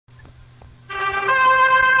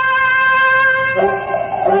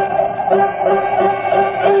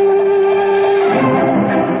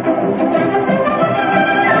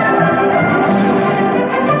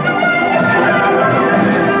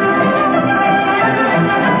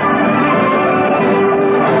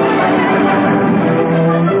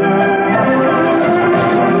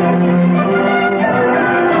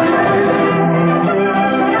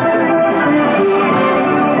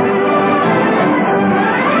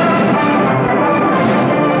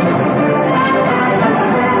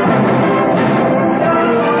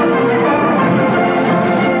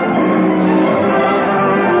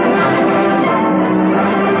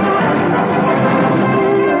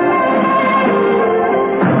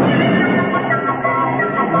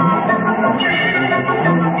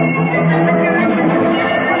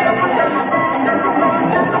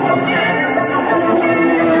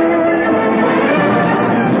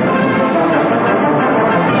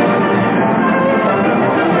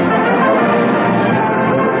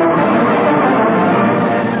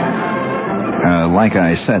like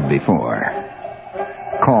I said before,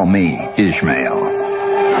 call me Ishmael.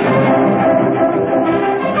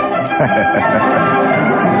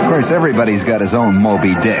 Of course, everybody's got his own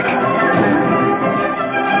Moby Dick.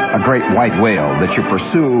 A great white whale that you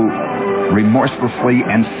pursue remorselessly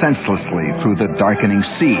and senselessly through the darkening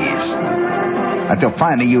seas. Until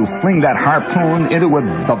finally you fling that harpoon into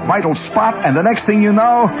the vital spot, and the next thing you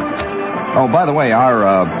know... Oh, by the way,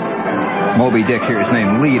 our Moby Dick here is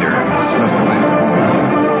named Leader.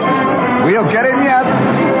 We'll get him yet.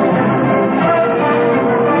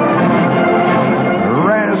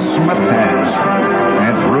 Razzmatazz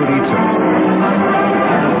and Rudy Toot.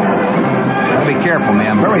 Gotta be careful,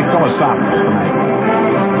 man. Very philosophical tonight.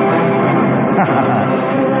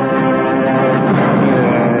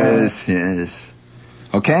 Yes.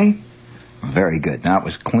 Okay? Very good. Now, it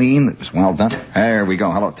was clean. It was well done. There we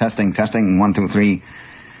go. Hello. Testing. 1, 2, 3.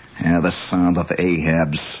 Yeah, the sound of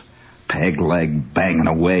Ahab's peg leg banging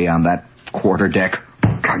away on that quarterdeck.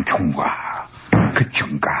 Ka-chunga.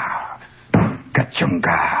 Ka-chunga. Ka-chunga.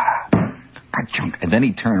 Ka-chunga. And then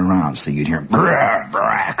he'd turn around so you'd hear him.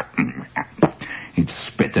 He'd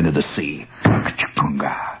spit into the sea.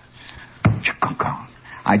 Ka-chunga. Ka-chunga.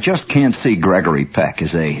 I just can't see Gregory Peck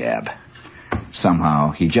as Ahab.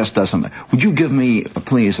 Somehow, he just doesn't... Would you give me,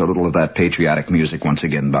 please, a little of that patriotic music once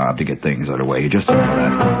again, Bob, to get things underway? Just a little of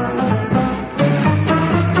that.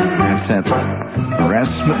 That's it.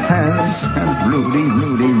 Razzmatazz and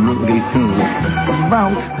Rudy too.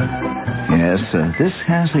 About. Yes, this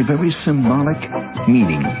has a very symbolic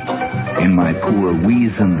meaning in my poor,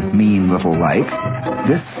 weazened, mean little life.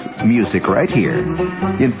 This music right here.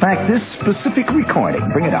 In fact, this specific recording,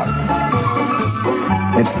 bring it out.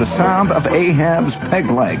 It's the sound of Ahab's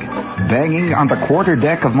peg leg banging on the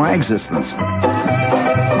quarterdeck of my existence.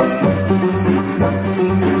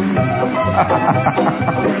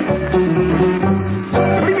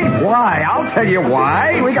 What do you mean, why? I'll tell you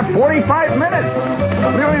why. We got 45 minutes.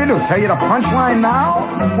 What do you want me to do? Tell you the punchline now?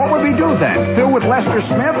 What would we do then? Fill with Lester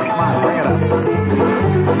Smith? Come on, bring it up.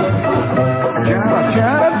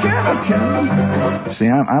 See,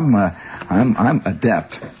 I'm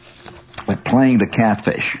adept at playing the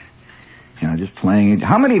catfish. You know, just playing it.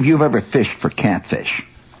 How many of you have ever fished for catfish?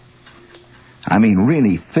 I mean,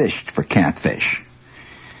 really fished for catfish.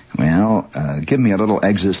 Well, give me a little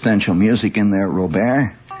existential music in there,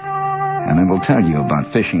 Robert, and I will tell you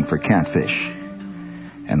about fishing for catfish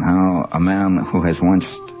and how a man who has once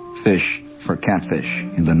fished for catfish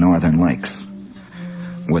in the northern lakes,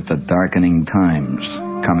 with the darkening times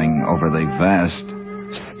coming over the vast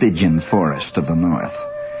Stygian forest of the north,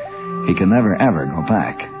 he can never, ever go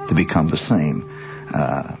back to become the same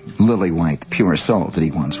lily-white, pure soul that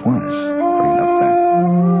he once was. Bring it up there.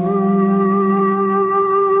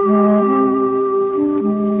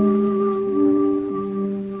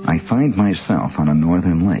 I find myself on a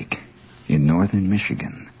northern lake in northern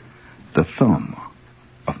Michigan, the thumb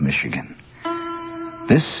of Michigan.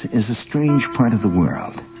 This is a strange part of the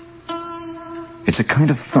world. It's a kind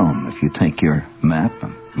of thumb. If you take your map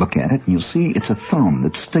and look at it, and you'll see it's a thumb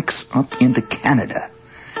that sticks up into Canada.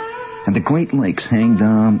 And the Great Lakes hang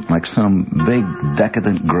down like some big,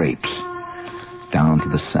 decadent grapes down to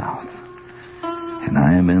the south. And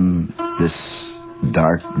I am in this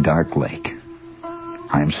dark, dark lake.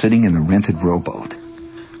 I am sitting in a rented rowboat,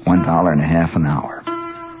 $1.50 an hour.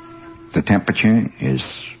 The temperature is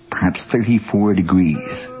perhaps 34 degrees.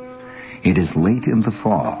 It is late in the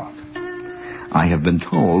fall. I have been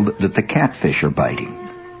told that the catfish are biting.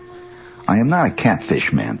 I am not a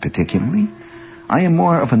catfish man particularly. I am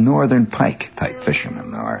more of a northern pike type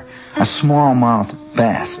fisherman or a smallmouth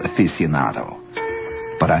bass aficionado.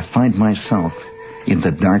 But I find myself in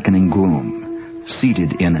the darkening gloom,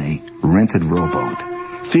 seated in a rented rowboat,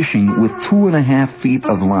 fishing with 2.5 feet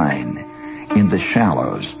of line in the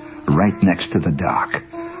shallows right next to the dock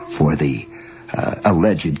for the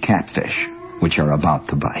alleged catfish which are about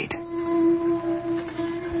to bite.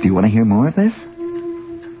 Do you want to hear more of this?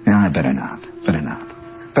 No, I better not. Better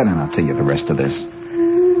not tell you the rest of this.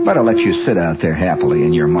 Better let you sit out there happily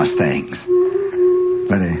in your Mustangs.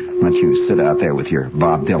 Better let you sit out there with your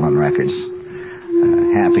Bob Dylan records,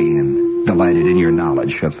 happy and delighted in your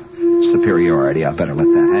knowledge of superiority. I better let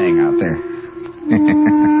that hang out there.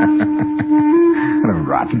 What a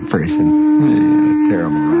rotten person. A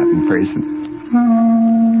terrible rotten person.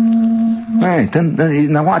 All right, then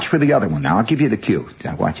now watch for the other one. Now, I'll give you the cue.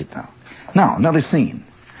 Now, watch it now. Now, another scene.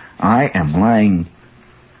 I am lying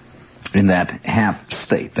in that half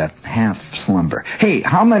state, that half slumber. Hey,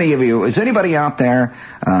 how many of you, is anybody out there,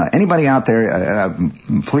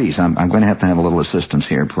 please, I'm going to have a little assistance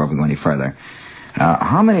here before we go any further.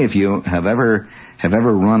 How many of you have ever have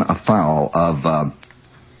ever run afoul of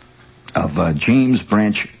James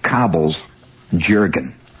Branch Cobble's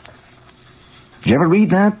Jurgen. Did you ever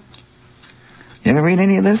read that? You ever read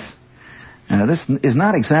any of this? This is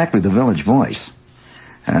not exactly the Village Voice.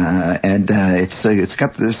 There's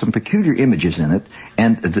some peculiar images in it.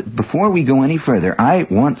 And before we go any further, I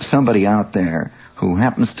want somebody out there who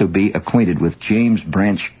happens to be acquainted with James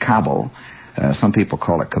Branch Cobble. Some people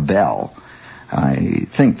call it Cabell. I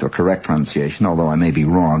think the correct pronunciation, although I may be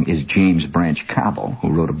wrong, is James Branch Cobble,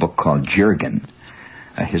 who wrote a book called Jurgen,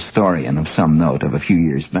 a historian of some note of a few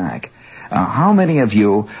years back. How many of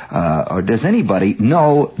you, or does anybody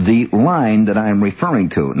know the line that I'm referring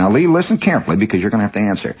to? Now, Lee, listen carefully because you're going to have to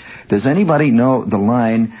answer. Does anybody know the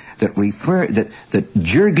line that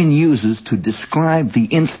Jurgen uses to describe the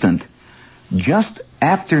instant just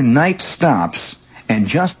after night stops and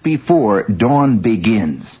just before dawn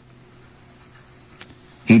begins?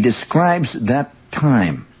 He describes that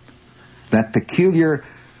time, that peculiar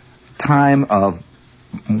time of,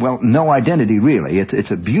 well, no identity really.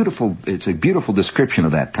 It's a beautiful description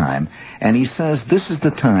of that time. And he says this is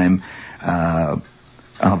the time of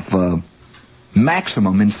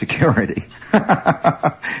maximum insecurity.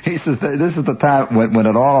 He says this is the time when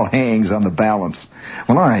it all hangs on the balance.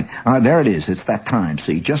 Well, all right, there it is. It's that time.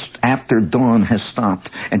 See, just after dawn has stopped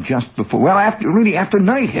and just before, well, after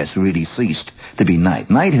night has really ceased to be night.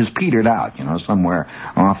 Night has petered out, somewhere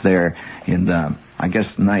off there in the, I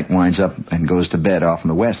guess night winds up and goes to bed off in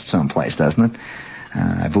the west someplace, doesn't it?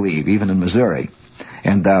 I believe, even in Missouri.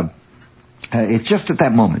 And it's just at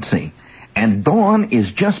that moment, see. And dawn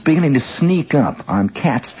is just beginning to sneak up on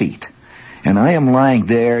cat's feet. And I am lying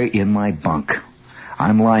there in my bunk.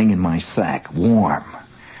 I'm lying in my sack, warm.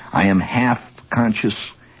 I am half conscious,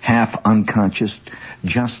 half unconscious,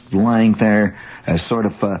 just lying there, sort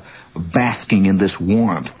of basking in this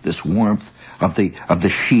warmth of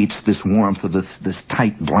the sheets, this warmth of this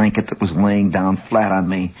tight blanket that was laying down flat on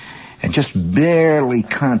me, and just barely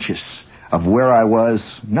conscious of where I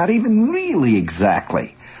was, not even really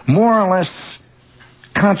exactly, more or less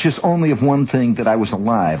conscious only of one thing, that I was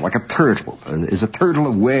alive, like a turtle. Is a turtle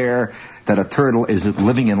aware that a turtle is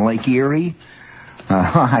living in Lake Erie?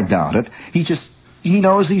 I doubt it. He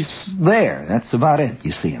knows he's there. That's about it,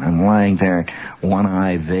 you see. And I'm lying there, one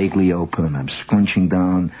eye vaguely open. I'm scrunching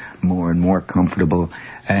down, more and more comfortable.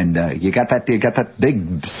 And you got that big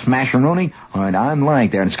smasheroonie? All right, I'm lying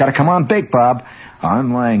there, and it's got to come on big, Bob.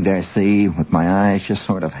 I'm lying there, see, with my eyes just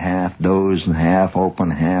sort of half dozed and half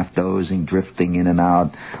open, half dozing, drifting in and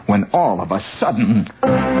out, when all of a sudden,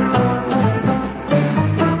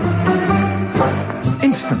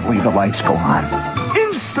 instantly the lights go on.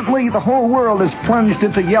 Instantly, the whole world is plunged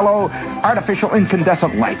into yellow, artificial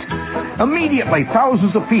incandescent light. Immediately,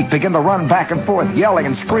 thousands of feet begin to run back and forth, yelling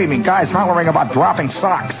and screaming, guys hollering about dropping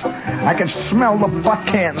socks. I can smell the butt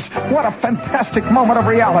cans. What a fantastic moment of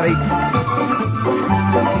reality.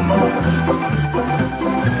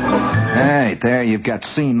 Hey, there you've got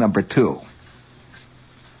scene number 2.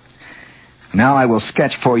 Now I will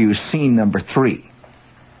sketch for you scene number 3.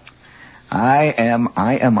 I am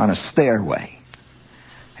on a stairway.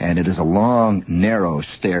 And it is a long, narrow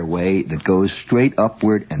stairway that goes straight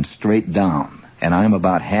upward and straight down. And I'm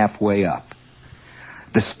about halfway up.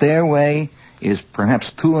 The stairway is perhaps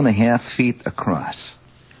 2.5 feet across.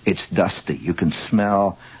 It's dusty. You can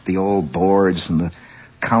smell the old boards and the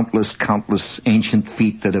countless ancient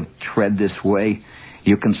feet that have tread this way.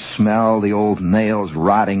 You can smell the old nails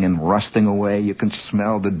rotting and rusting away. You can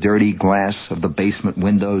smell the dirty glass of the basement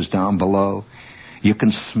windows down below. You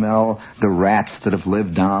can smell the rats that have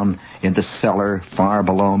lived down in the cellar far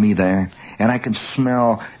below me there. And I can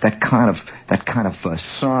smell that kind of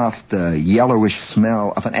soft, yellowish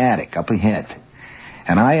smell of an attic up ahead.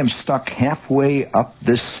 And I am stuck halfway up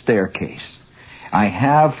this staircase. I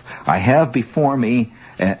have before me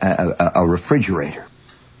a refrigerator.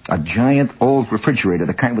 A giant old refrigerator,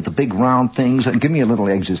 the kind with the big round things. And give me a little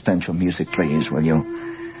existential music, please, will you?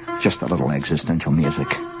 Just a little existential music.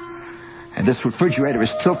 And this refrigerator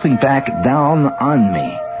is tilting back down on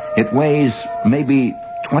me. It weighs maybe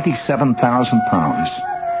 27,000 pounds.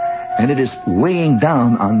 And it is weighing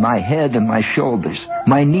down on my head and my shoulders.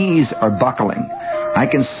 My knees are buckling. I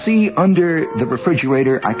can see under the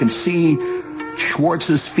refrigerator, I can see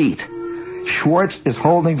Schwartz's feet. Schwartz is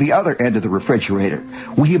holding the other end of the refrigerator.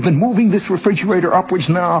 We have been moving this refrigerator upwards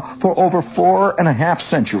now for over 4.5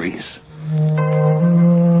 centuries.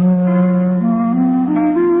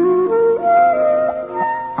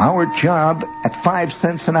 Our job at 5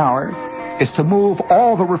 cents an hour is to move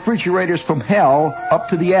all the refrigerators from hell up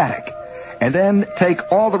to the attic. and then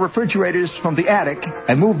take all the refrigerators from the attic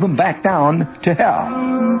and move them back down to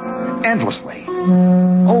hell. Endlessly.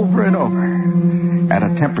 Over and over. At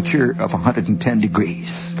a temperature of 110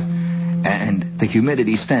 degrees. And the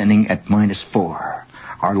humidity standing at -4.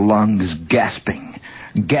 Our lungs gasping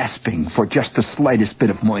for just the slightest bit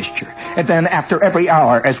of moisture. And then after every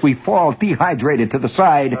hour, as we fall dehydrated to the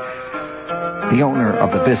side, the owner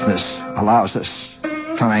of the business allows us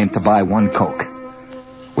time to buy one Coke,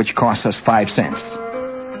 which costs us 5 cents,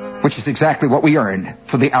 which is exactly what we earned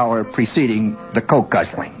for the hour preceding the Coke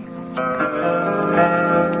guzzling.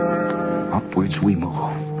 Upwards we move.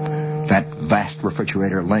 That vast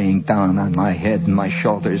refrigerator laying down on my head and my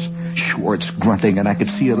shoulders, Schwartz grunting, and I could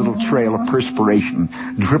see a little trail of perspiration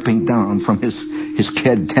dripping down from his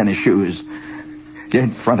kid tennis shoes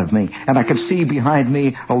in front of me. And I could see behind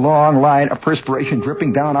me a long line of perspiration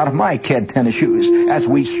dripping down out of my kid tennis shoes as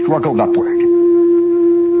we struggled upward.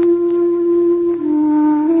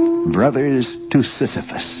 Brothers to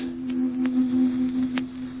Sisyphus.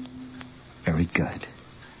 Very good.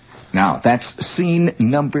 Now, that's scene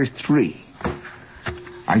number 3.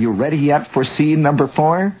 Are you ready yet for scene number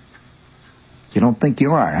 4? You don't think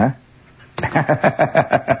you are, huh?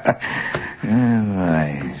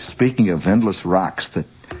 Speaking of endless rocks that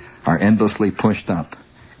are endlessly pushed up,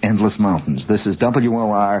 endless mountains, this is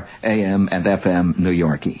WOR AM and FM New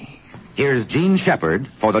Yorkie. Here's Gene Shepard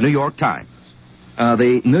for the New York Times.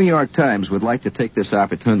 The New York Times would like to take this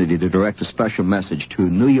opportunity to direct a special message to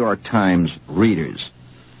New York Times readers.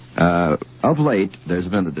 Of late, there's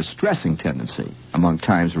been a distressing tendency among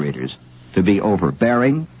Times readers to be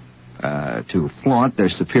overbearing, to flaunt their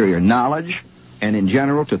superior knowledge, and in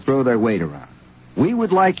general to throw their weight around. We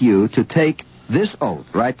would like you to take this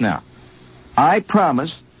oath right now. I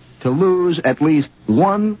promise to lose at least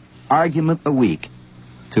one argument a week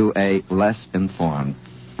to a less informed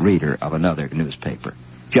reader of another newspaper,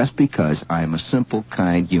 just because I'm a simple,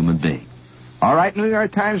 kind human being. All right, New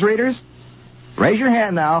York Times readers? Raise your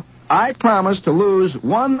hand now. I promise to lose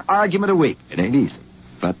one argument a week. It ain't easy,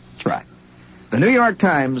 but try. The New York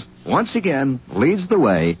Times, once again, leads the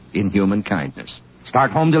way in human kindness.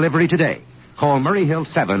 Start home delivery today. Call Murray Hill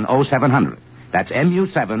 70700. That's MU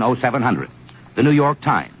 70700. The New York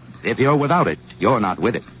Times. If you're without it, you're not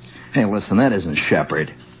with it. Hey, listen, that isn't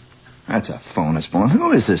Shepard. That's a phonus bone.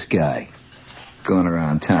 Who is this guy going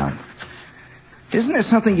around town? Isn't there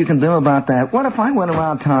something you can do about that? What if I went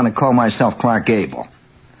around town and called myself Clark Gable?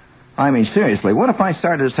 I mean, seriously, what if I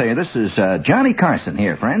started to say, this is Johnny Carson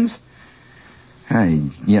here, friends?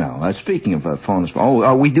 Speaking of phonus,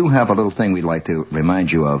 we do have a little thing we'd like to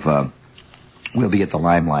remind you of. We'll be at the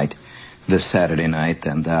Limelight this Saturday night.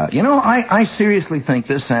 And, I seriously think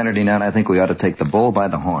this Saturday night, I think we ought to take the bull by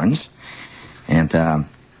the horns. And,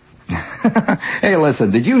 hey,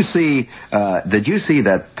 listen, did you see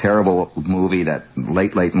that terrible movie, that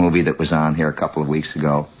late movie that was on here a couple of weeks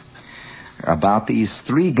ago? About these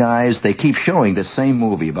 3 guys, they keep showing the same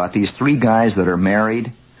movie, about these 3 guys that are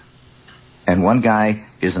married, and one guy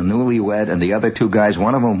is a newlywed, and the other 2 guys,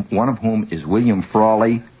 one of whom is William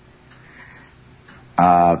Frawley.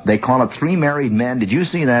 They call it 3 Married Men. Did you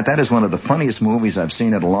see that? That is one of the funniest movies I've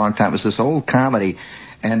seen in a long time. It's this old comedy.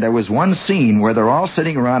 And there was one scene where they're all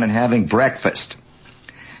sitting around and having breakfast.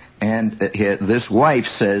 And this wife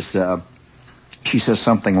says, she says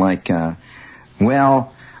something like,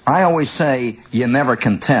 well, I always say you never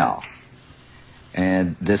can tell.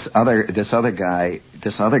 And this other guy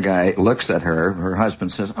looks at her. Her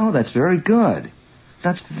husband says, oh, that's very good.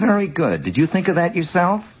 That's very good. Did you think of that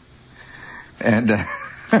yourself? And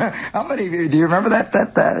how many of you, do you remember that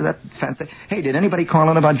fantastic? Hey, did anybody call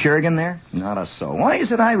in about Jurgen there? Not a soul. Why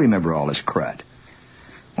is it I remember all this crud?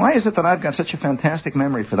 Why is it that I've got such a fantastic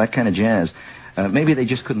memory for that kind of jazz? Maybe they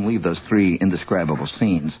just couldn't leave those 3 indescribable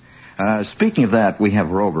scenes. Speaking of that, we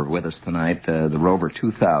have Rover with us tonight, the Rover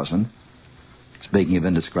 2000. Speaking of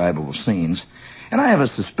indescribable scenes. And I have a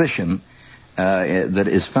suspicion that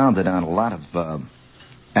is founded on a lot of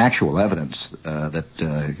actual evidence that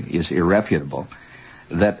is irrefutable,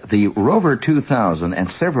 that the Rover 2000 and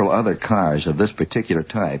several other cars of this particular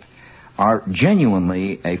type are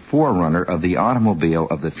genuinely a forerunner of the automobile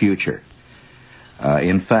of the future.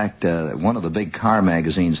 In fact, one of the big car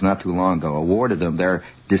magazines not too long ago awarded them their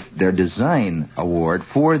design award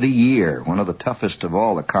for the year, one of the toughest of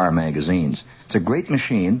all the car magazines. It's a great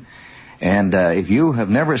machine, and if you have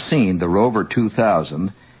never seen the Rover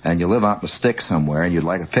 2000 and you live out in the sticks somewhere and you'd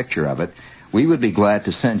like a picture of it, we would be glad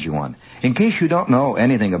to send you one. In case you don't know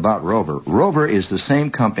anything about Rover, Rover is the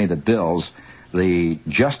same company that builds the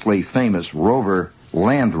justly famous Rover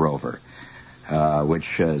Land Rover.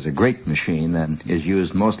 which is a great machine and is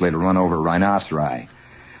used mostly to run over rhinoceri.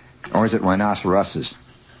 Or is it rhinoceroses?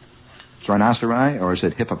 It's rhinoceri, or is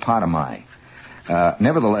it hippopotami?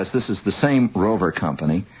 Nevertheless, this is the same Rover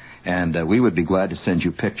company, and we would be glad to send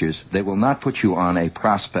you pictures. They will not put you on a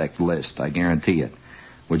prospect list, I guarantee it.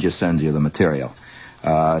 We'll just send you the material.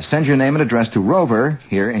 Send your name and address to Rover,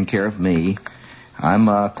 here in care of me. I'm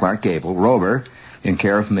Clark Gable. Rover, in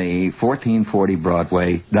care of me, 1440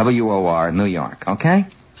 Broadway, WOR, New York. Okay?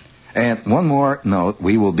 And one more note,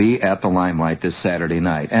 we will be at the Limelight this Saturday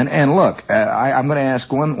night. And look, I'm going to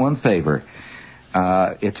ask one favor.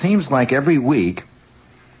 It seems like every week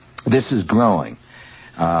this is growing.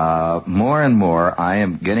 More and more, I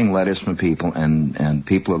am getting letters from people, and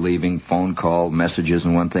people are leaving phone call messages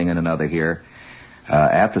and one thing and another here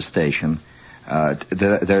at the station.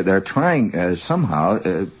 They're trying somehow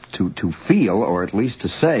to feel, or at least to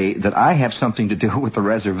say, that I have something to do with the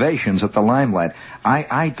reservations at the Limelight.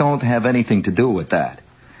 I don't have anything to do with that.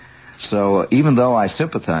 So even though I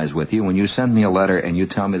sympathize with you, when you send me a letter and you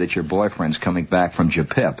tell me that your boyfriend's coming back from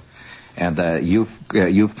Japip, and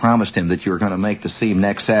you've promised him that you're going to make the seam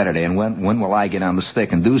next Saturday, and when will I get on the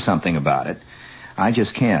stick and do something about it? I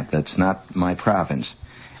just can't. That's not my province.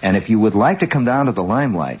 And if you would like to come down to the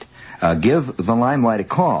Limelight, give the Limelight a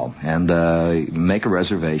call and make a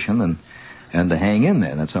reservation and hang in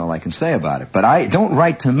there. That's all I can say about it. But don't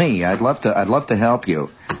write to me. I'd love to help you,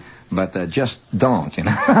 but just don't. You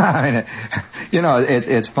know, I mean, you know,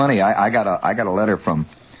 it's funny. I got a letter from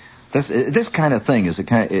this kind of thing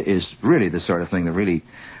is really the sort of thing that really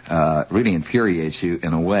infuriates you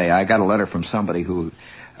in a way. I got a letter from somebody who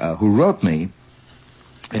wrote me,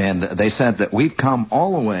 and they said that we've come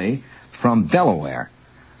all the way from Delaware.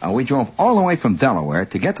 We drove all the way from Delaware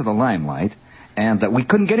to get to the Limelight, and we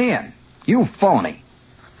couldn't get in. You phony.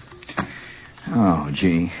 Oh,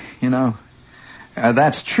 gee. You know,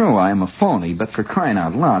 that's true. I am a phony, but for crying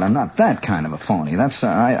out loud, I'm not that kind of a phony. That's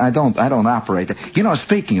I don't operate that. You know,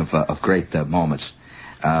 speaking of great moments,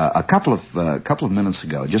 a couple of minutes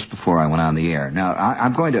ago, just before I went on the air. Now,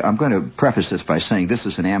 I'm going to preface this by saying this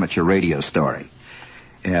is an amateur radio story.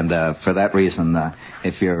 And for that reason,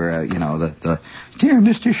 if you're, the dear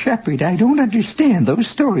Mr. Shepard, I don't understand those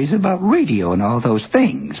stories about radio and all those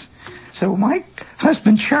things. So my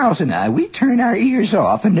husband Charles and I, we turn our ears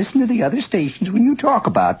off and listen to the other stations when you talk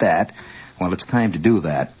about that. Well, it's time to do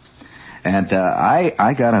that. And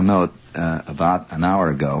I got a note about an hour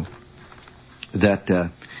ago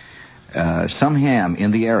that some ham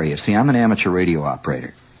in the area. See, I'm an amateur radio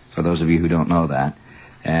operator, for those of you who don't know that.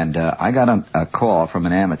 And I got a call from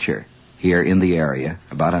an amateur here in the area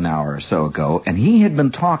about an hour or so ago, and he had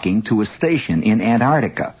been talking to a station in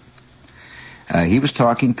Antarctica. He was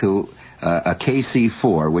talking to a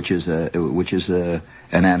KC-4, which is an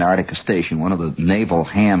Antarctica station, one of the naval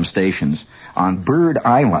ham stations on Bird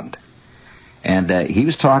Island. And he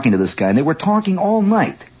was talking to this guy, and they were talking all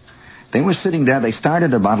night. They were sitting there. They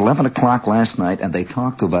started about 11 o'clock last night, and they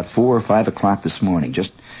talked to about 4 or 5 o'clock this morning,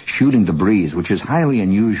 just shooting the breeze, which is highly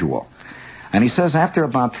unusual. And he says after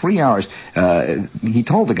about 3 hours, he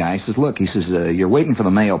told the guy, he says, look, he says, you're waiting for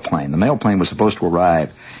the mail plane. The mail plane was supposed to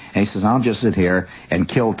arrive. And he says, I'll just sit here and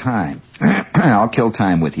kill time. I'll kill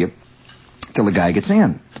time with you till the guy gets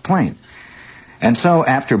in the plane. And so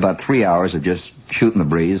after about 3 hours of just shooting the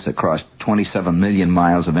breeze across 27 million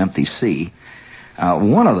miles of empty sea,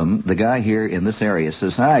 one of them, the guy here in this area,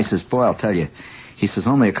 says, he says, boy, I'll tell you, he says,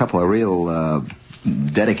 only a couple of real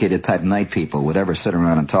dedicated type night people would ever sit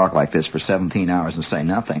around and talk like this for 17 hours and say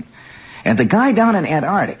nothing. And the guy down in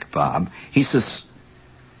Antarctica, Bob, he says,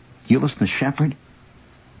 you listen to Shepard?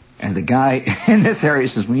 And the guy in this area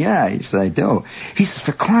says, well, yeah. He says, I do. He says,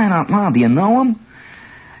 for crying out loud, do you know him?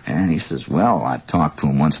 And he says, well, I've talked to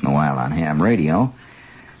him once in a while on ham radio.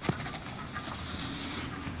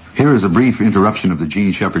 Here is a brief interruption of the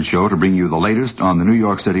Gene Shepard Show to bring you the latest on the New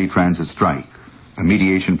York City transit strike. A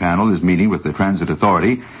mediation panel is meeting with the Transit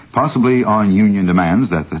Authority, possibly on union demands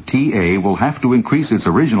that the TA will have to increase its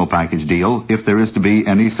original package deal if there is to be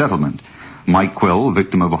any settlement. Mike Quill,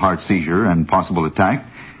 victim of a heart seizure and possible attack,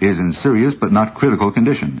 is in serious but not critical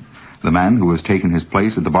condition. The man who has taken his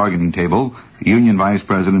place at the bargaining table, Union Vice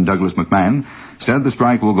President Douglas McMahon, said the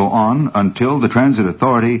strike will go on until the Transit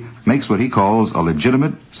Authority makes what he calls a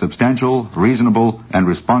legitimate, substantial, reasonable, and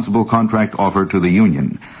responsible contract offer to the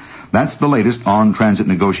union. That's the latest on transit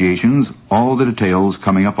negotiations, all the details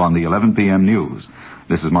coming up on the 11 p.m. news.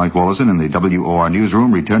 This is Mike Wallison in the WOR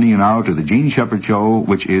newsroom, returning you now to the Gene Shepard Show,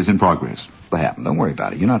 which is in progress. What happened? Don't worry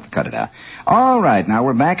about it. You don't have to cut it out. All right, now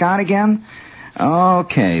we're back on again?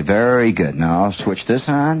 Okay, very good. Now I'll switch this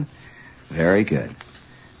on. Very good.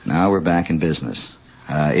 Now we're back in business.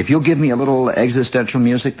 If you'll give me a little existential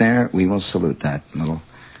music there, we will salute that little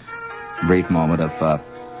brief moment of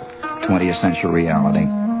 20th century reality.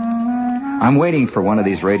 I'm waiting for one of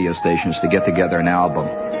these radio stations to get together an album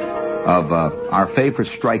of our favorite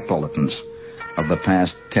strike bulletins of the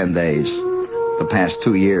past 10 days, the past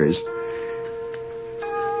 2 years.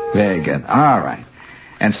 Very good. All right.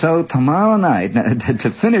 And so tomorrow night,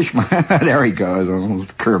 to finish my... there he goes, a little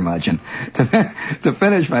curmudgeon. To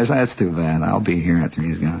finish my... That's too bad. I'll be here after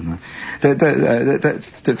he's gone.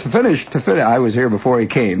 To finish... I was here before he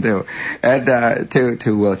came, too. And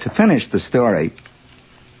to finish the story,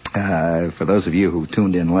 for those of you who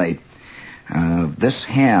tuned in late, this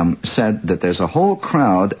ham said that there's a whole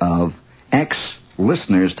crowd of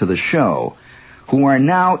ex-listeners to the show who are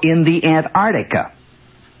now in the Antarctica.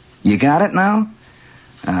 You got it now?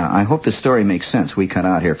 I hope the story makes sense. We cut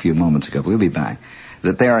out here a few moments ago. We'll be back.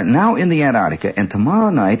 That they are now in the Antarctica, and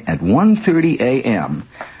tomorrow night at 1:30 a.m.,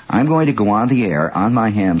 I'm going to go on the air on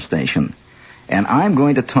my ham station, and I'm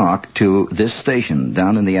going to talk to this station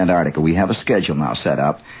down in the Antarctica. We have a schedule now set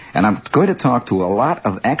up, and I'm going to talk to a lot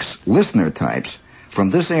of ex-listener types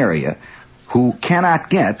from this area who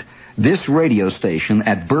cannot get this radio station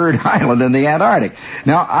at Bird Island in the Antarctic.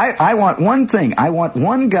 Now, I want one thing. I want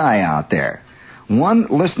one guy out there, one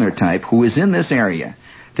listener type who is in this area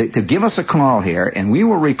to give us a call here, and we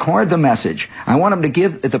will record the message. I want him to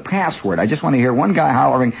give the password. I just want to hear one guy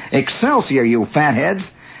hollering, "Excelsior, you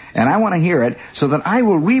fatheads!" And I want to hear it so that I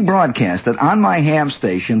will rebroadcast it on my ham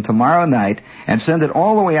station tomorrow night and send it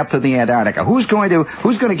all the way up to the Antarctica. Who's going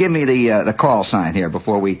to give me the call sign here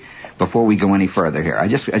before we go any further here? I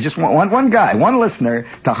just want one guy, one listener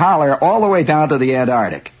to holler all the way down to the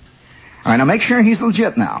Antarctic. All right, now make sure he's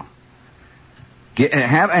legit now.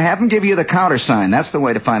 Have him give you the countersign. That's the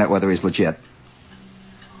way to find out whether he's legit.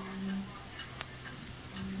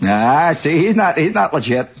 See, he's not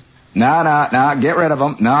legit. No, get rid of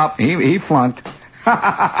him. No, he flunked. and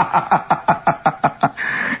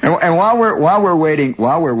while we're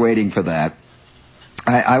waiting for that,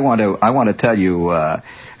 I want to tell you.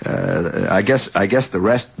 I guess the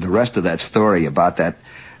rest of that story about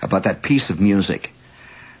that piece of music,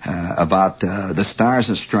 about the Stars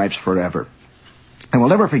and Stripes Forever. And we'll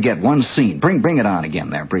never forget one scene. Bring it on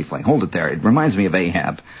again there briefly. Hold it there. It reminds me of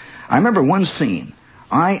Ahab. I remember one scene.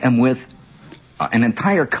 I am with an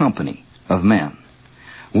entire company of men.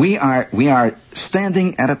 We are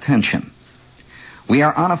standing at attention. We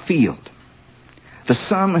are on a field. The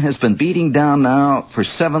sun has been beating down now for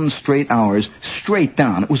 7 straight hours, straight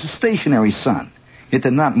down. It was a stationary sun. It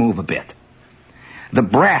did not move a bit. The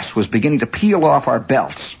brass was beginning to peel off our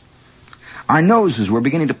belts. Our noses were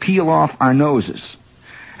beginning to peel off our noses.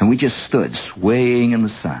 And we just stood swaying in the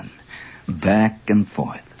sun, back and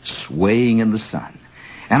forth, swaying in the sun.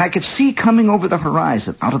 And I could see coming over the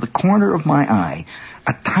horizon, out of the corner of my eye,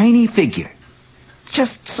 a tiny figure.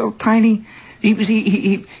 Just so tiny.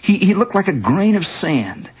 He looked like a grain of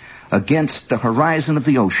sand against the horizon of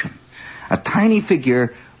the ocean. A tiny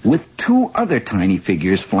figure with 2 other tiny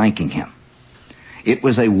figures flanking him. It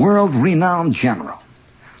was a world-renowned general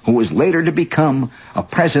who was later to become a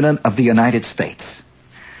president of the United States.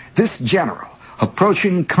 This general,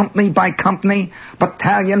 approaching company by company,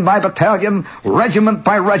 battalion by battalion, regiment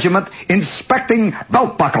by regiment, inspecting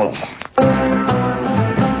belt buckles.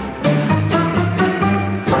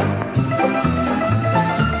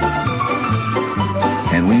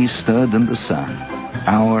 And we stood in the sun,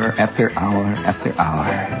 hour after hour after hour.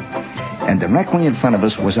 And directly in front of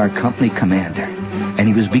us was our company commander. And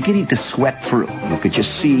he was beginning to sweat through. You could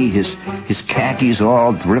just see his khakis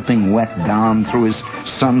all dripping wet down through his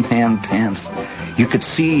suntan pants. You could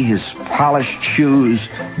see his polished shoes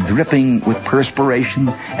dripping with perspiration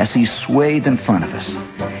as he swayed in front of us.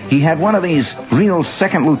 He had one of these real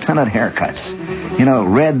second lieutenant haircuts. You know,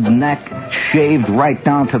 red neck, shaved right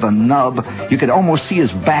down to the nub. You could almost see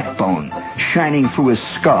his backbone shining through his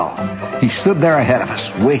skull. He stood there ahead of us,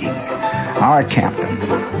 waiting. Our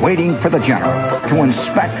captain, waiting for the general to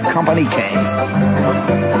inspect Company K.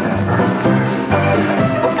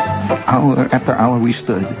 Hour after hour we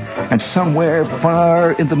stood, and somewhere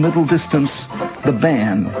far in the middle distance, the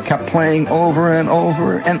band kept playing over and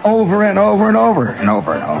over and over and over and over and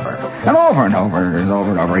over and over and over and over and over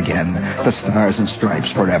and over again, the Stars and Stripes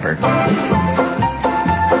Forever.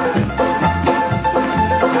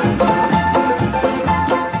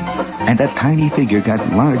 And that tiny figure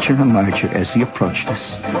got larger and larger as he approached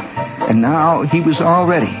us. And now he was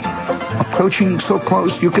already approaching so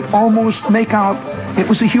close you could almost make out it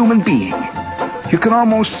was a human being. You could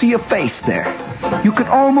almost see a face there. You could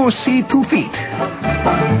almost see 2 feet.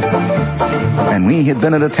 And and we had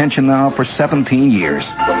been at attention now for 17 years.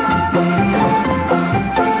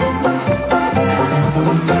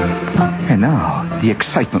 And now, the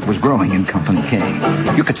excitement was growing in Company K.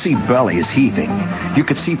 You could see bellies heaving. You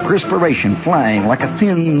could see perspiration flying like a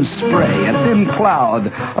thin spray, a thin cloud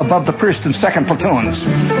above the 1st and 2nd platoons.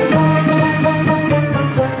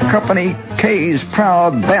 Company K's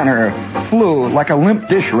proud banner flew like a limp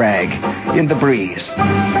dish rag in the breeze.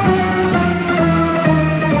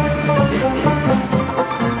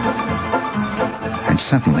 And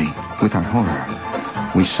suddenly, with our horror,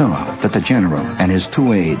 we saw that the general and his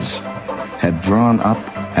 2 aides had drawn up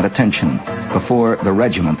at attention before the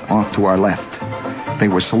regiment off to our left. They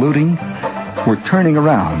were saluting, were turning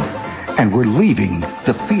around, and were leaving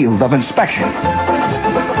the field of inspection.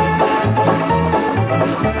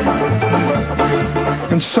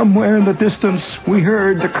 And somewhere in the distance, we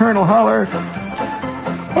heard the colonel holler,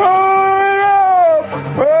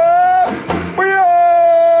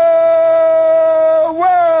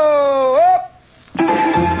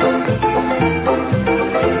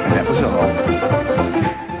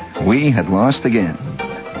 we had lost again.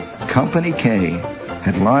 Company K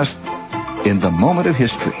had lost in the moment of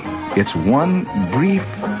history its one brief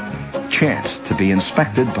chance to be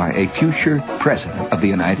inspected by a future president of the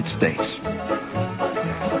United States.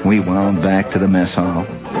 We wound back to the mess hall,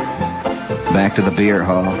 back to the beer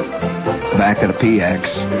hall, back to the PX.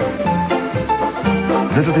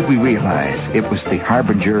 Little did we realize it was the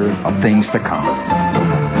harbinger of things to come.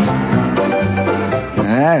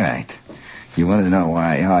 All right. You want to know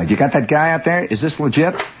why? You got that guy out there? Is this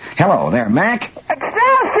legit? Hello there, Mac.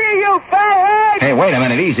 Excelsior, you fathead! Hey, wait a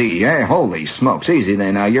minute. Easy. Holy smokes. Easy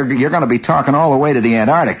there. Now, you're going to be talking all the way to the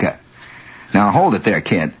Antarctica. Now, hold it there,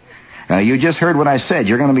 kid. You just heard what I said.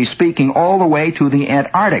 You're going to be speaking all the way to the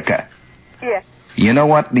Antarctica. Yeah. You know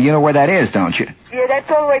where that is, don't you? Yeah,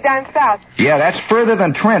 that's all the way down south. Yeah, that's further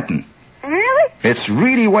than Trenton. Really? It's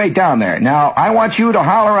really way down there. Now, I want you to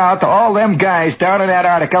holler out to all them guys down in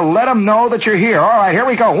Antarctica. Let them know that you're here. All right, here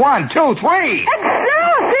we go. 1, 2, 3.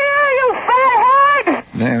 Excelsior, you fathead!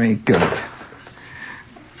 Very good.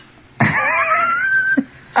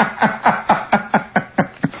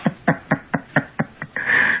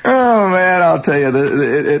 Oh, man, I'll tell you,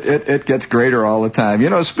 it gets greater all the time.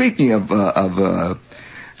 You know, speaking of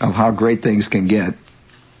how great things can get,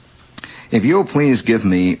 if you'll please give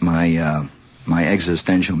me my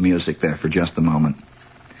existential music there for just a moment.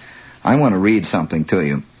 I want to read something to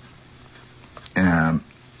you. And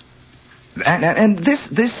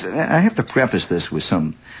this, I have to preface this with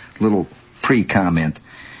some little pre-comment.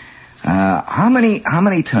 How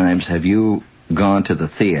many times have you gone to the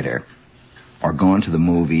theater or gone to the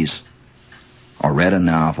movies or read a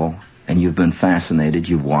novel and you've been fascinated,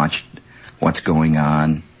 you've watched what's going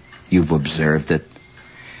on, you've observed it,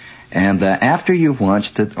 and after you've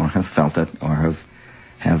watched it or have felt it or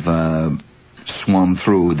have swum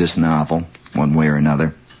through this novel one way or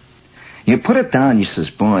another, you put it down, you says,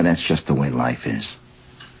 boy, that's just the way life is.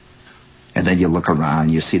 And then you look around,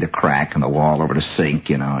 you see the crack in the wall over the sink,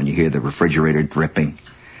 and you hear the refrigerator dripping.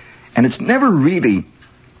 And it's never really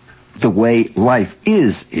the way life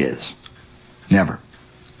is. Never.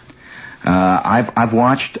 I've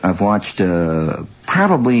watched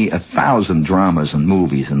probably 1,000 dramas and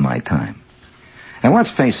movies in my time. And let's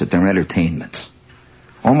face it, they're entertainments.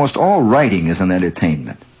 Almost all writing is an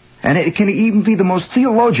entertainment. And it can even be the most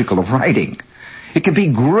theological of writing. It can be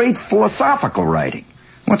great philosophical writing.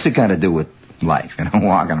 What's it got to do with life,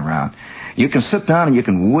 walking around? You can sit down and you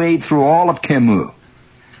can wade through all of Camus.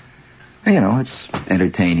 It's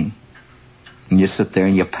entertaining. And you sit there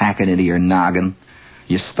and you pack it into your noggin.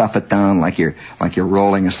 You stuff it down like you're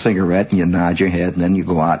rolling a cigarette, and you nod your head, and then you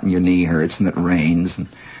go out and your knee hurts and it rains,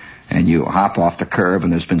 and you hop off the curb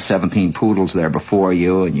and there's been 17 poodles there before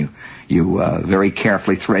you, and you very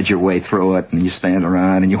carefully thread your way through it, and you stand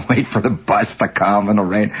around and you wait for the bus to come and the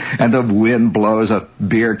rain, and the wind blows a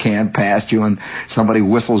beer can past you, and somebody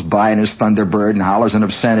whistles by in his Thunderbird and hollers an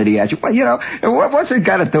obscenity at you. Well, what's it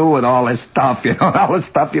got to do with all this stuff, all the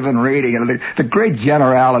stuff you've been reading, the great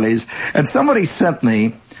generalities. And somebody sent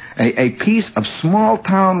me a piece of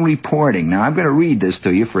small-town reporting. Now, I'm going to read this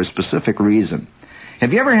to you for a specific reason.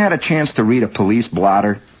 Have you ever had a chance to read a police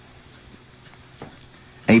blotter?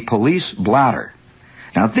 A police blotter.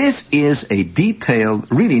 Now, this is a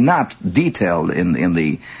detailed, really not detailed in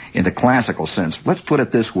the classical sense. Let's put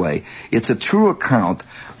it this way. It's a true account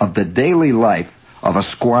of the daily life of a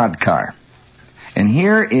squad car. And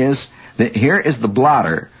here is the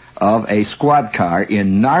blotter of a squad car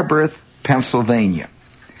in Narberth, Pennsylvania.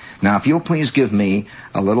 Now, if you'll please give me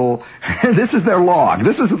a little... This is their log.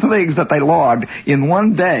 This is the things that they logged in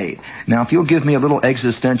one day. Now, if you'll give me a little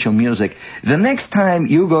existential music, the next time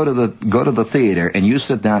you go to the theater and you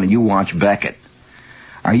sit down and you watch Beckett,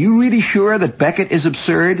 are you really sure that Beckett is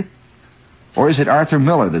absurd? Or is it Arthur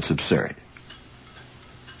Miller that's absurd?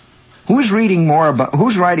 Who's writing more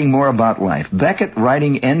about life? Beckett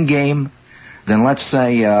writing Endgame than, let's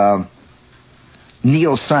say,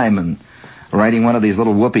 Neil Simon writing one of these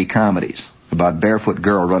little whoopee comedies about barefoot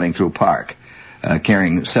girl running through park,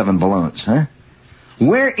 carrying 7 balloons, huh?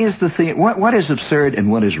 Where is the thing? What is absurd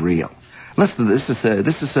and what is real? Listen, this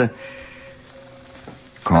is a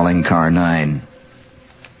calling car 9.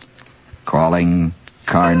 Calling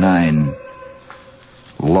car 9.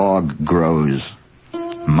 Log grows.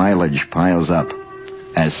 Mileage piles up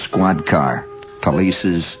as squad car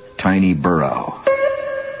polices tiny borough.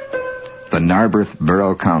 The Narberth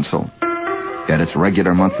Borough Council, at its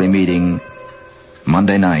regular monthly meeting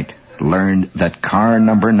Monday night, learned that car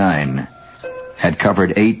number 9 had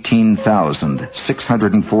covered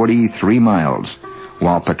 18,643 miles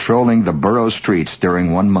while patrolling the borough streets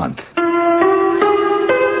during 1 month.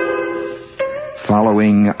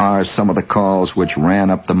 Following are some of the calls which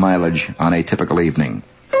ran up the mileage on a typical evening.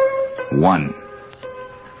 1.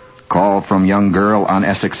 Call from young girl on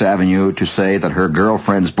Essex Avenue to say that her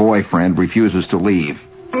girlfriend's boyfriend refuses to leave.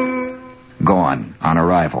 Gone on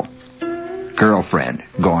arrival. Girlfriend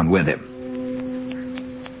gone with him.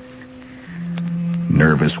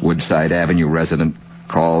 Nervous Woodside Avenue resident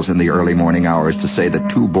calls in the early morning hours to say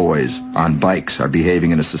that 2 boys on bikes are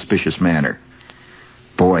behaving in a suspicious manner.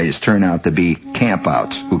 Boys turn out to be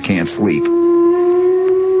campouts who can't sleep.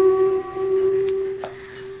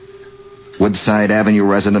 Woodside Avenue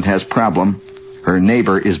resident has problem. Her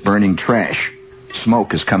neighbor is burning trash.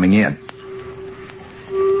 Smoke is coming in.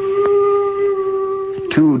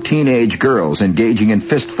 2 teenage girls engaging in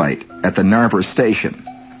fistfight at the Narber station.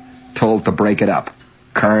 Told to break it up.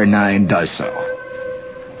 Car 9 does so.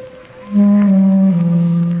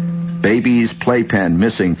 Baby's playpen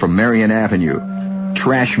missing from Marion Avenue.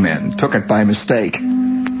 Trash men took it by mistake.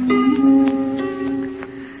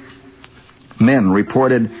 Men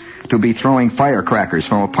reported to be throwing firecrackers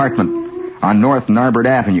from apartment on North Narbert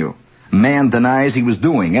Avenue. Man denies he was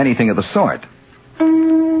doing anything of the sort.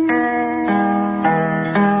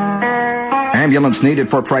 Ambulance needed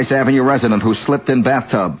for Price Avenue resident who slipped in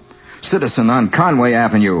bathtub. Citizen on Conway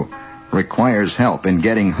Avenue requires help in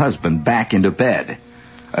getting husband back into bed.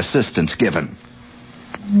 Assistance given.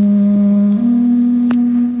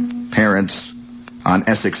 Parents on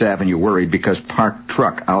Essex Avenue worried because parked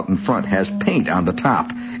truck out in front has paint on the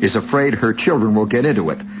top, is afraid her children will get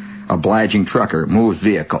into it. Obliging trucker moves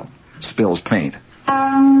vehicle, spills paint.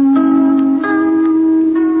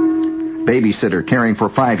 Babysitter caring for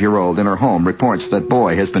 5-year-old in her home reports that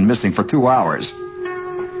boy has been missing for 2 hours.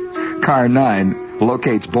 Car 9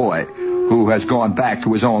 locates boy who has gone back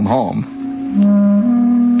to his own home.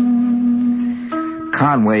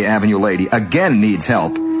 Conway Avenue lady again needs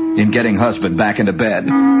help in getting husband back into bed.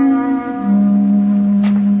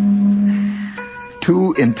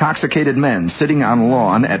 2 intoxicated men sitting on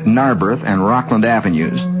lawn at Narberth and Rockland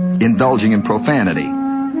Avenues, indulging in profanity,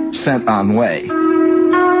 sent on way.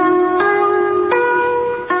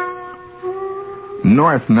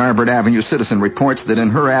 North Narbert Avenue citizen reports that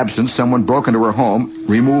in her absence, someone broke into her home,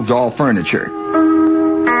 removed all furniture.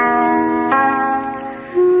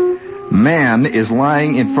 Man is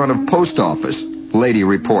lying in front of post office, lady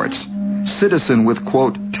reports. Citizen with,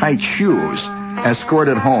 quote, tight shoes,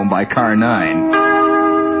 escorted home by car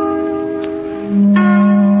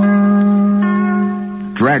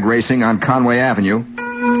 9. Drag racing on Conway Avenue.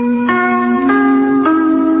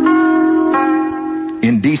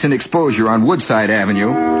 Indecent exposure on Woodside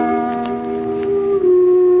Avenue.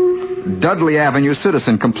 Dudley Avenue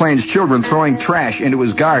citizen complains children throwing trash into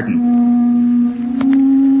his garden.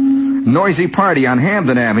 Noisy party on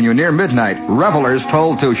Hamden Avenue near midnight. Revelers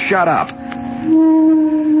told to shut up.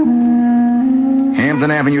 Hamden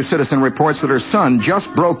Avenue citizen reports that her son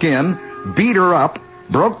just broke in, beat her up,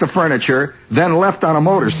 broke the furniture, then left on a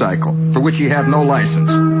motorcycle, for which he had no license.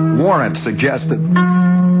 Warrant suggested.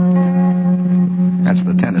 That's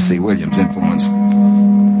the Tennessee Williams influence.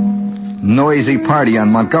 Noisy party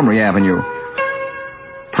on Montgomery Avenue.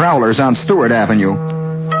 Prowlers on Stewart Avenue.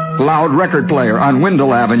 Loud record player on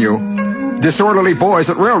Windle Avenue. Disorderly boys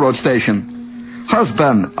at railroad station.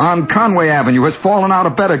 Husband on Conway Avenue has fallen out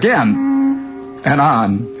of bed again. And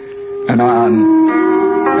on. And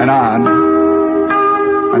on. And on.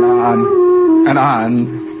 And on. And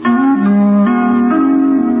on.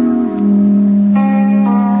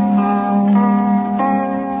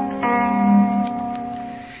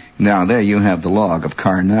 Now, there you have the log of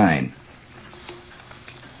Car 9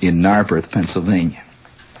 in Narberth, Pennsylvania.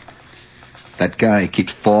 That guy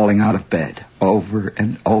keeps falling out of bed over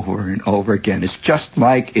and over and over again.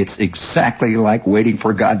 It's exactly like Waiting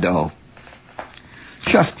for Godot.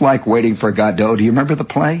 Just like Waiting for Godot. Do you remember the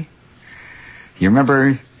play? You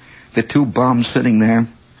remember the two bums sitting there,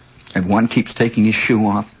 and one keeps taking his shoe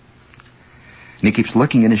off, and he keeps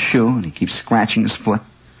looking at his shoe, and he keeps scratching his foot,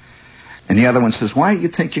 and the other one says, "Why do you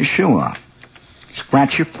take your shoe off?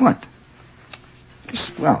 Scratch your foot."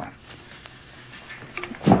 Well,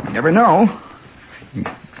 you never know. You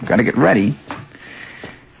got to get ready. You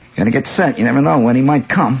got to get set. You never know when he might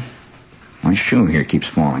come. My shoe here keeps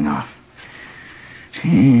falling off.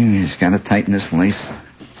 He's got to tighten this lace.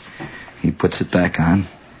 He puts it back on.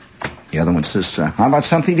 The other one says, "How about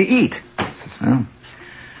something to eat?" He says, "Well,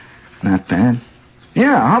 not bad."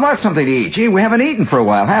 "Yeah, how about something to eat? Gee, we haven't eaten for a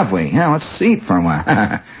while, have we? Yeah, let's eat for a while."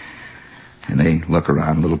 And they look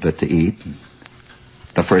around a little bit to eat.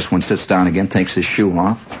 The first one sits down again, takes his shoe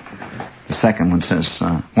off. The second one says,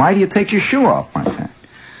 "Why do you take your shoe off like that?"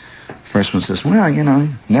 The first one says, "Well, you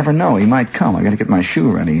never know. He might come. I got to get my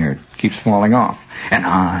shoe ready here. It keeps falling off." And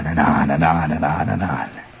on and on and on and on and on.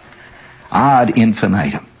 Ad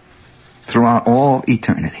infinitum. Throughout all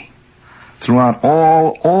eternity. Throughout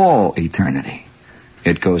all eternity.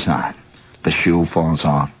 It goes on. The shoe falls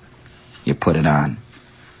off. You put it on.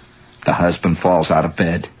 The husband falls out of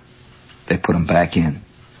bed. They put him back in.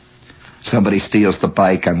 Somebody steals the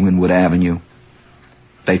bike on Wynwood Avenue.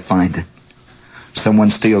 They find it. Someone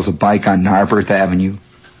steals a bike on Narberth Avenue.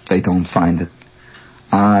 They don't find it.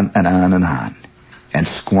 On and on and on. And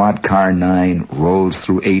Squad Car 9 rolls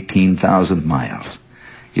through 18,000 miles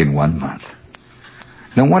in 1 month.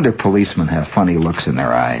 No wonder policemen have funny looks in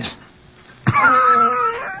their eyes.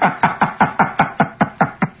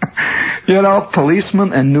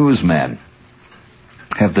 Policemen and newsmen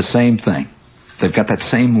have the same thing. They've got that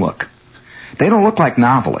same look. They don't look like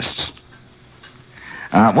novelists.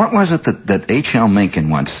 What was it that H.L. Mencken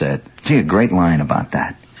once said? Gee, a great line about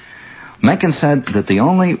that. Mencken said that the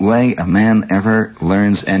only way a man ever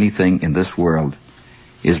learns anything in this world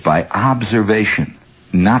is by observation,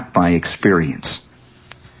 not by experience.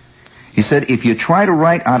 He said, if you try to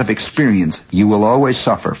write out of experience, you will always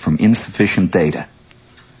suffer from insufficient data.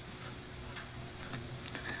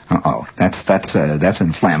 That's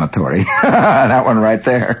inflammatory. That one right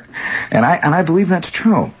there. And I believe that's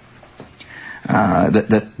true.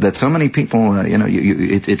 That so many people,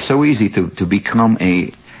 it's so easy to become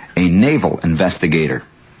a naval investigator.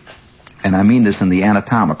 And I mean this in the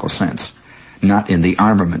anatomical sense, not in the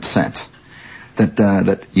armament sense.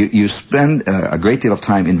 That you spend a great deal of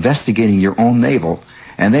time investigating your own naval,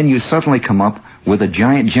 and then you suddenly come up with a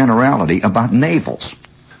giant generality about navals.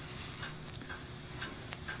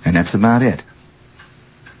 And that's about it.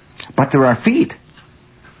 But there are feet.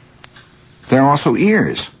 There are also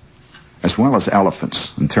ears, as well as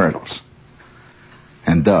elephants and turtles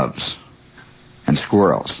and doves and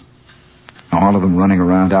squirrels. All of them running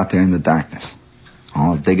around out there in the darkness,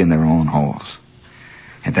 all digging their own holes.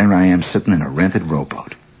 And there I am sitting in a rented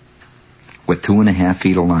rowboat with 2.5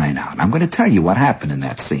 feet of line out. I'm going to tell you what happened in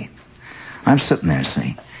that scene. I'm sitting there,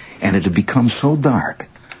 see, and it had become so dark,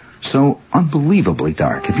 so unbelievably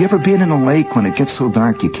dark. Have you ever been in a lake when it gets so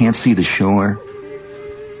dark you can't see the shore?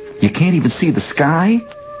 You can't even see the sky?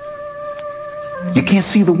 You can't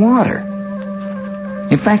see the water.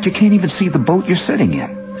 In fact, you can't even see the boat you're sitting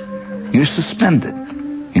in. You're suspended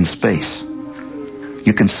in space.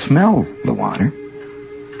 You can smell the water.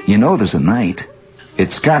 You know there's a night.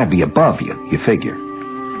 It's got to be above you, you figure.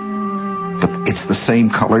 But it's the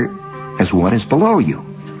same color as what is below you.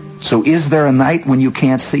 So is there a night when you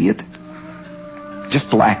can't see it?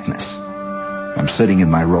 Just blackness. I'm sitting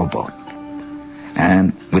in my rowboat,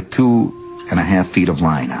 and with 2.5 feet of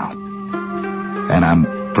line out. And I'm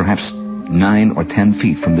perhaps 9 or 10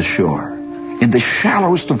 feet from the shore, in the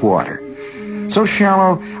shallowest of water. So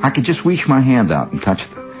shallow, I could just reach my hand out and touch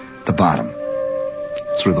the bottom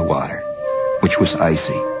through the water, which was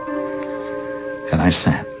icy. And I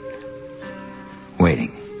sat,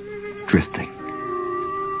 waiting, drifting.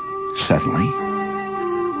 Suddenly,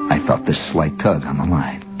 I felt this slight tug on the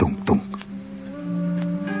line. Dunk, dunk.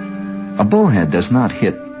 A bullhead does not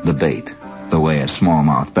hit the bait the way a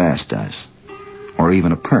smallmouth bass does, or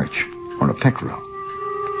even a perch or a pickerel.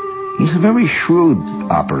 He's a very shrewd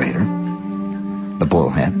operator, the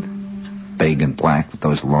bullhead, big and black with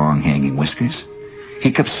those long hanging whiskers.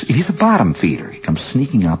 He's a bottom feeder. He comes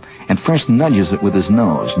sneaking up and first nudges it with his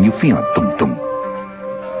nose, and you feel it, dum dum.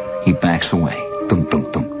 He backs away, dum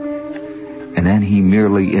dum dum, and then he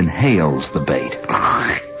merely inhales the bait.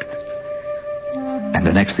 And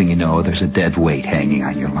the next thing you know, there's a dead weight hanging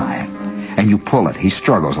on your line. And you pull it. He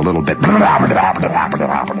struggles a little bit.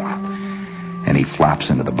 And he flops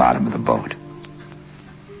into the bottom of the boat.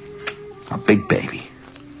 A big baby.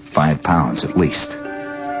 5 pounds at least.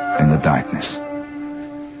 In the darkness.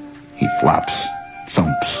 He flops,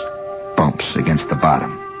 thumps, bumps against the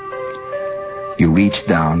bottom. You reach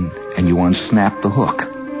down and you unsnap the hook.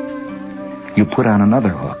 You put on another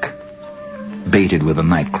hook. Baited with a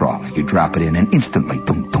night crawler. You drop it in and instantly,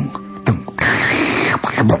 dunk, dunk, dunk.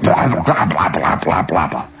 Blah, blah, blah, blah, blah,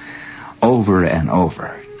 blah. Over and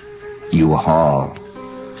over, you haul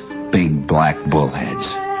big black bullheads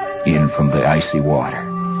in from the icy water.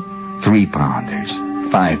 3-pounders,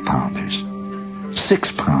 5-pounders,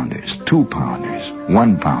 6-pounders, 2-pounders,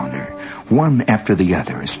 1-pounder, one after the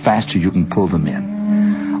other, as fast as you can pull them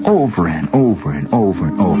in. Over and over and over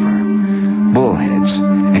and over. Bullheads,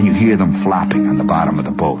 and you hear them flopping on the bottom of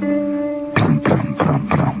the boat. Plum, plum, plum,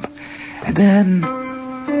 plum. And then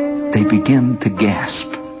they begin to gasp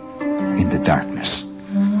in the darkness.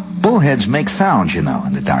 Bullheads make sounds, you know,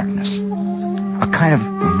 in the darkness. A kind of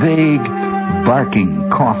vague, barking,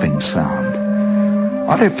 coughing sound.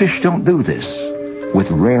 Other fish don't do this,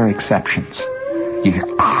 with rare exceptions. You hear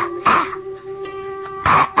ah, ah,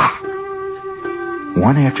 ah, ah.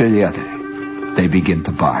 One after the other, they begin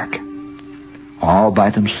to bark. All by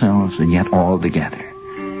themselves and yet all together.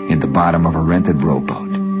 In the bottom of a rented rowboat.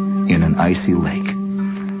 In an icy lake.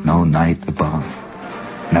 No night above.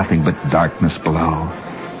 Nothing but darkness below.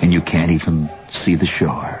 And you can't even see the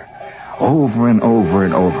shore. Over and over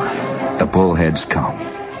and over. The bullheads come.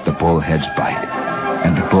 The bullheads bite.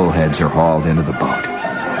 And the bullheads are hauled into the boat.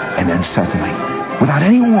 And then suddenly, without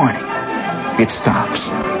any warning, it stops.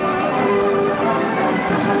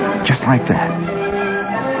 Just like that.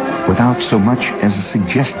 Without so much as a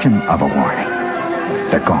suggestion of a warning.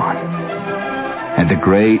 They're gone. And the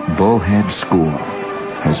great bullhead school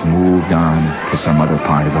has moved on to some other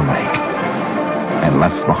part of the lake and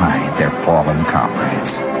left behind their fallen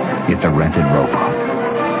comrades in the rented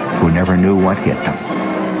rowboat who never knew what hit them.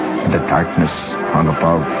 And the darkness hung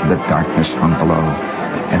above, the darkness hung below,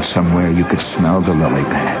 and somewhere you could smell the lily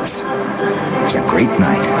pads. It was a great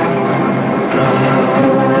night.